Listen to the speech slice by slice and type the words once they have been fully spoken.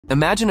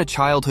Imagine a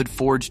childhood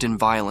forged in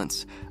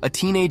violence, a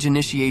teenage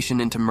initiation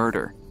into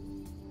murder.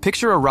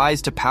 Picture a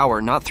rise to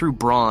power not through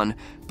brawn,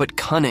 but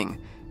cunning,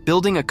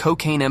 building a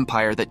cocaine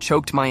empire that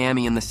choked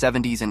Miami in the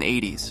 70s and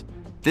 80s.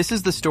 This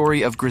is the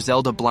story of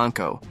Griselda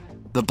Blanco,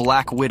 the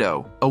Black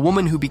Widow, a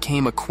woman who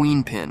became a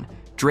queenpin,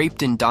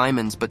 draped in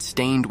diamonds but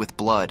stained with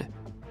blood.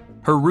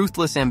 Her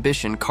ruthless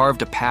ambition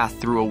carved a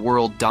path through a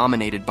world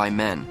dominated by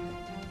men.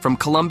 From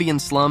Colombian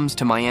slums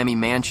to Miami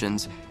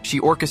mansions, she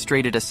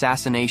orchestrated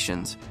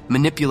assassinations,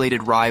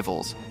 manipulated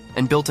rivals,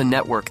 and built a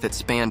network that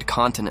spanned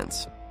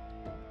continents.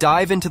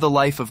 Dive into the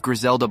life of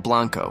Griselda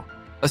Blanco,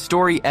 a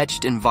story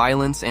etched in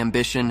violence,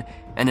 ambition,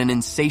 and an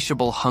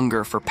insatiable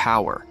hunger for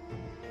power.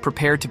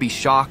 Prepare to be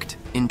shocked,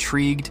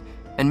 intrigued,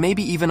 and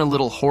maybe even a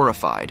little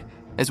horrified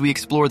as we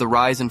explore the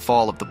rise and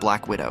fall of the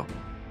Black Widow.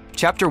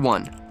 Chapter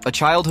 1. A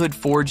Childhood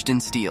Forged in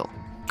Steel.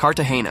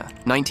 Cartagena,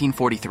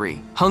 1943.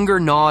 Hunger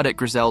gnawed at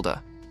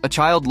Griselda, a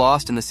child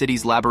lost in the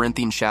city's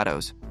labyrinthine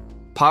shadows.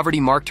 Poverty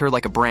marked her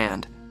like a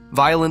brand,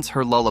 violence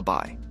her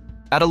lullaby.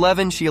 At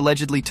 11, she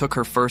allegedly took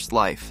her first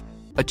life,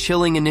 a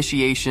chilling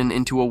initiation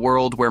into a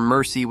world where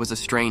mercy was a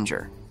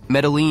stranger.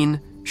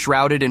 Medellin,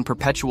 shrouded in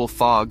perpetual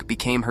fog,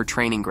 became her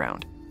training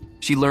ground.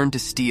 She learned to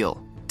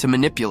steal, to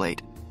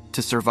manipulate,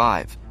 to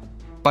survive.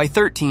 By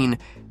 13,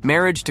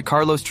 marriage to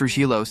Carlos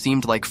Trujillo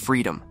seemed like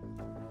freedom,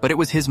 but it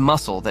was his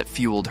muscle that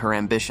fueled her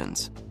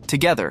ambitions.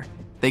 Together,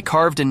 they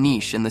carved a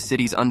niche in the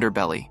city's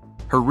underbelly,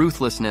 her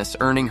ruthlessness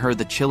earning her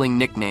the chilling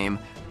nickname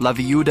La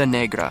Viuda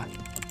Negra,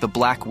 the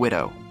Black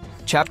Widow.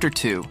 Chapter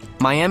 2.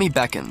 Miami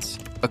beckons.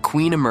 A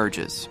queen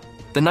emerges.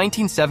 The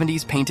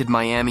 1970s painted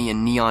Miami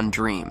in neon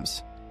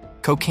dreams.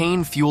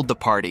 Cocaine fueled the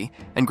party,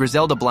 and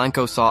Griselda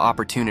Blanco saw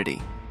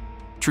opportunity.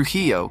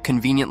 Trujillo,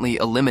 conveniently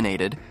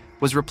eliminated,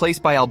 was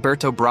replaced by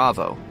Alberto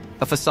Bravo,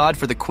 a facade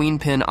for the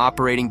queenpin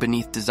operating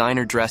beneath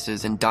designer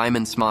dresses and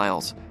diamond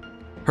smiles.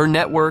 Her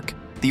network,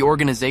 the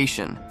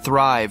organization,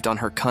 thrived on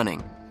her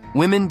cunning.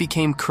 Women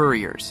became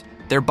couriers,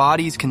 their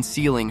bodies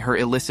concealing her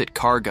illicit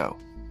cargo.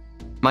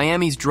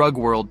 Miami's drug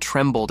world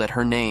trembled at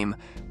her name,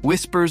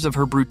 whispers of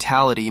her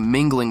brutality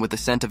mingling with the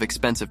scent of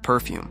expensive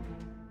perfume.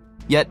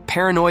 Yet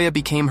paranoia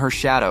became her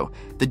shadow,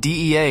 the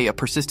DEA a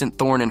persistent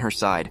thorn in her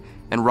side,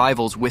 and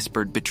rivals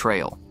whispered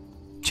betrayal.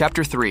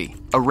 Chapter 3.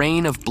 A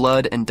Reign of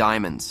Blood and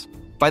Diamonds.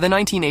 By the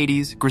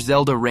 1980s,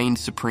 Griselda reigned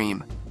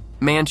supreme.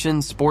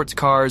 Mansions, sports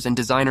cars, and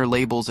designer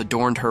labels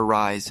adorned her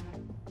rise.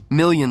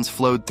 Millions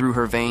flowed through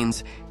her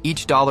veins,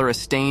 each dollar a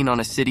stain on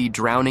a city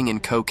drowning in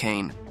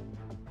cocaine.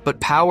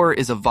 But power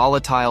is a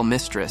volatile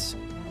mistress.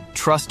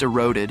 Trust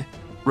eroded,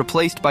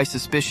 replaced by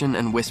suspicion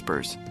and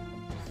whispers.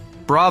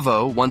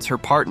 Bravo, once her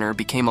partner,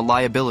 became a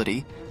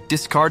liability,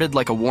 discarded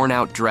like a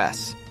worn-out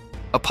dress.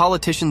 A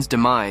politician's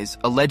demise,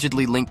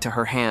 allegedly linked to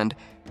her hand,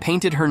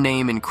 painted her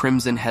name in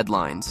crimson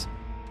headlines.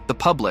 The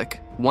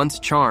public, once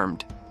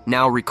charmed,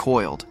 now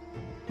recoiled.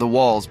 The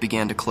walls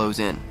began to close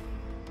in.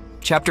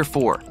 Chapter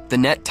 4. The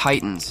net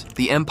tightens,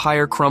 the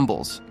empire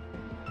crumbles.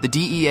 The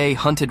DEA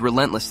hunted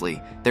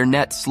relentlessly, their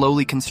net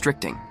slowly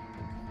constricting.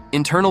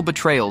 Internal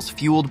betrayals,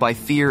 fueled by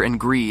fear and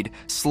greed,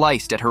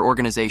 sliced at her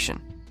organization.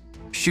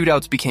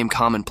 Shootouts became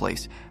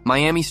commonplace,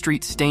 Miami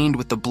streets stained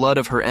with the blood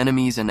of her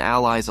enemies and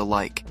allies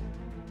alike.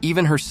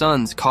 Even her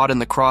sons, caught in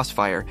the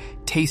crossfire,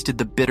 tasted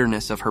the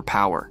bitterness of her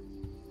power.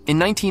 In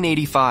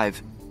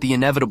 1985, the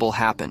inevitable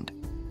happened.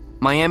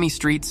 Miami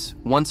streets,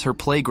 once her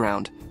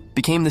playground,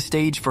 became the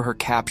stage for her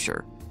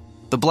capture.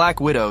 The Black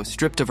Widow,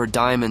 stripped of her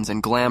diamonds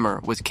and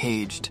glamour, was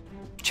caged.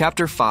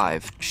 Chapter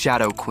 5.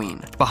 Shadow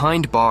Queen.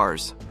 Behind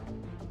bars.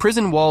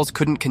 Prison walls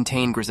couldn't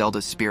contain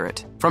Griselda's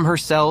spirit. From her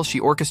cell, she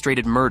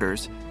orchestrated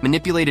murders,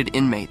 manipulated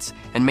inmates,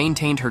 and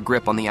maintained her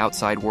grip on the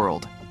outside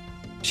world.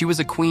 She was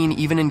a queen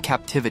even in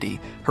captivity,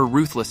 her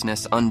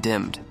ruthlessness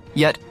undimmed.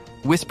 Yet,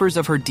 whispers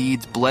of her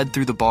deeds bled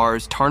through the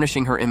bars,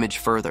 tarnishing her image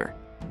further.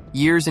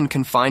 Years in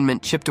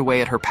confinement chipped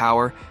away at her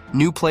power,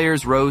 new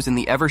players rose in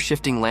the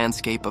ever-shifting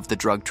landscape of the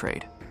drug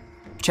trade.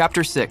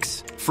 Chapter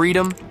 6.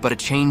 Freedom, but a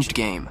changed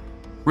game.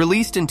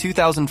 Released in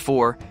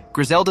 2004,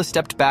 Griselda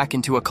stepped back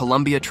into a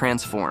Colombia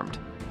transformed.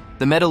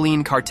 The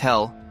Medellin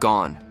cartel,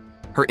 gone.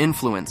 Her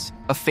influence,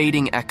 a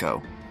fading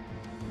echo.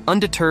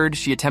 Undeterred,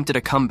 she attempted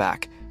a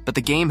comeback, but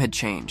the game had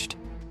changed.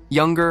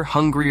 Younger,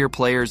 hungrier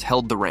players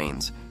held the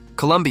reins.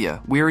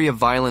 Colombia, weary of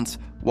violence,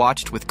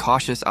 watched with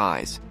cautious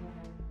eyes.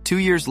 2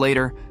 years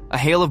later, a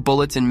hail of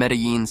bullets in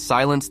Medellin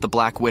silenced the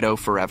Black Widow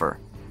forever.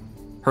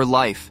 Her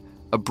life,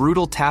 a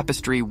brutal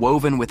tapestry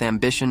woven with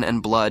ambition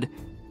and blood,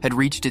 had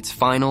reached its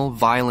final,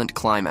 violent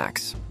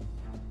climax.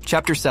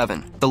 Chapter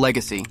 7. The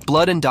Legacy.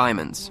 Blood and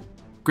Diamonds.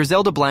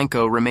 Griselda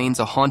Blanco remains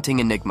a haunting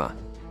enigma.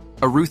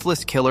 A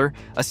ruthless killer,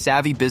 a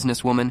savvy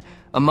businesswoman,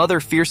 a mother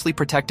fiercely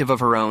protective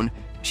of her own,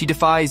 she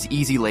defies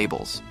easy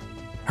labels.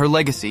 Her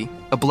legacy,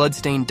 a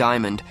blood-stained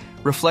diamond,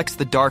 reflects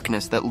the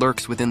darkness that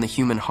lurks within the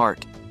human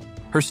heart.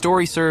 Her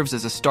story serves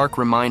as a stark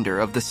reminder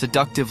of the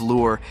seductive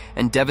lure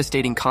and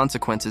devastating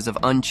consequences of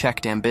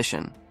unchecked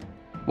ambition.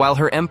 While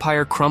her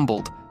empire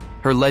crumbled,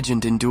 her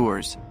legend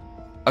endures.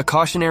 A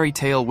cautionary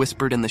tale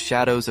whispered in the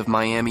shadows of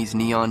Miami's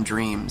neon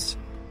dreams.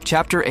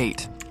 Chapter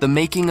 8. The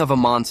making of a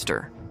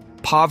monster.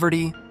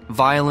 Poverty,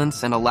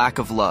 violence, and a lack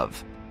of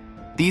love.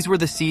 These were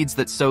the seeds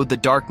that sowed the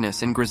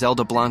darkness in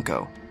Griselda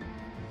Blanco.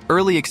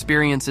 Early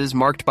experiences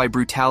marked by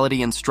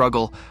brutality and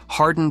struggle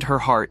hardened her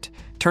heart,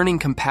 turning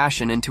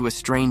compassion into a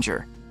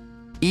stranger.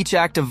 Each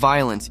act of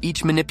violence,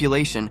 each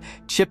manipulation,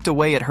 chipped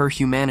away at her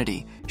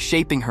humanity,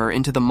 shaping her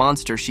into the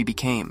monster she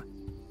became.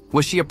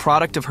 Was she a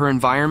product of her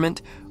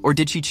environment, or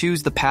did she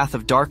choose the path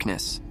of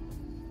darkness?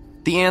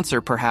 The answer,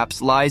 perhaps,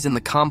 lies in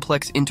the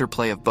complex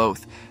interplay of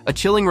both, a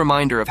chilling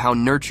reminder of how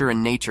nurture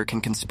and nature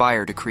can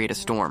conspire to create a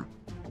storm.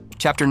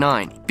 Chapter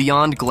 9.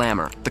 Beyond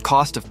Glamour, the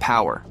Cost of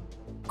Power.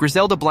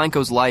 Griselda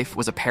Blanco's life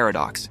was a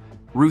paradox.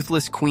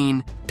 Ruthless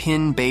queen,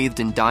 pin bathed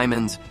in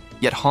diamonds,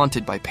 yet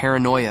haunted by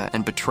paranoia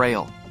and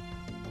betrayal.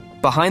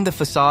 Behind the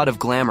facade of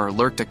glamour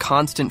lurked a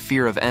constant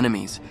fear of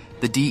enemies,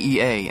 the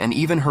DEA, and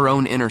even her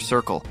own inner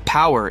circle.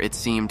 Power, it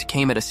seemed,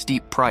 came at a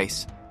steep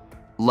price.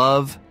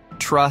 Love,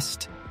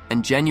 trust,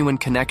 and genuine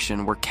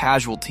connection were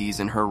casualties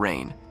in her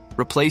reign,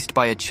 replaced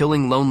by a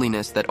chilling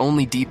loneliness that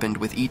only deepened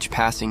with each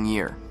passing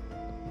year.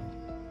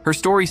 Her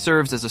story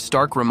serves as a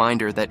stark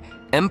reminder that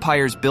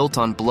empires built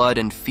on blood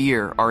and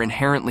fear are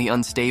inherently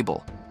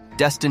unstable,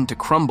 destined to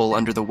crumble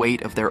under the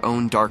weight of their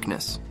own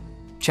darkness.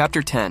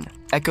 Chapter 10.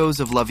 Echoes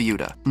of La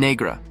Viuda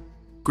Negra.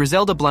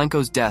 Griselda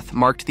Blanco's death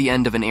marked the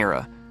end of an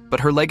era,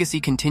 but her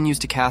legacy continues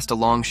to cast a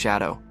long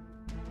shadow.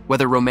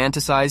 Whether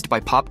romanticized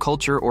by pop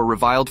culture or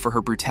reviled for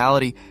her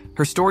brutality,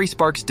 her story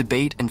sparks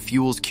debate and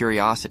fuels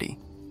curiosity.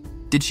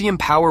 Did she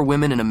empower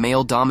women in a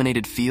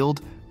male-dominated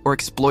field, or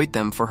exploit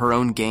them for her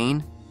own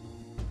gain?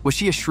 Was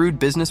she a shrewd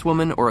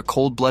businesswoman or a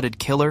cold-blooded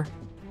killer?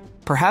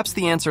 Perhaps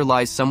the answer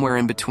lies somewhere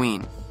in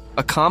between,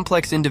 a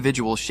complex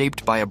individual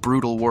shaped by a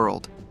brutal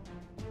world.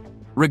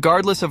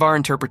 Regardless of our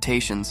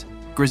interpretations,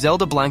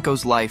 Griselda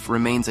Blanco's life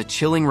remains a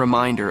chilling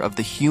reminder of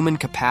the human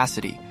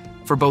capacity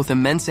for both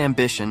immense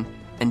ambition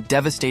and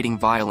devastating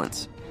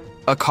violence.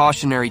 A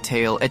cautionary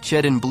tale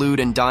etched in blood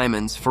and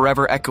diamonds,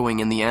 forever echoing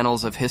in the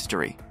annals of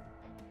history.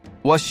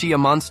 Was she a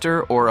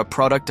monster or a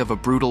product of a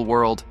brutal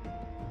world?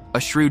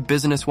 A shrewd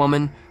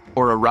businesswoman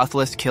or a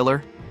ruthless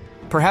killer?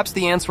 Perhaps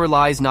the answer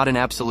lies not in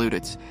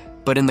absolutes,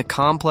 but in the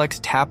complex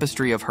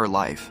tapestry of her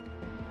life.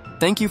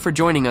 Thank you for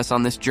joining us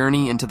on this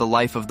journey into the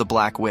life of the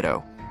Black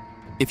Widow.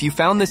 If you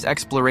found this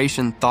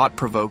exploration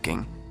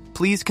thought-provoking,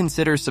 please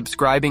consider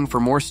subscribing for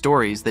more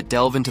stories that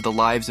delve into the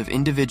lives of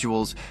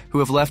individuals who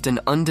have left an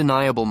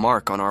undeniable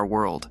mark on our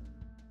world.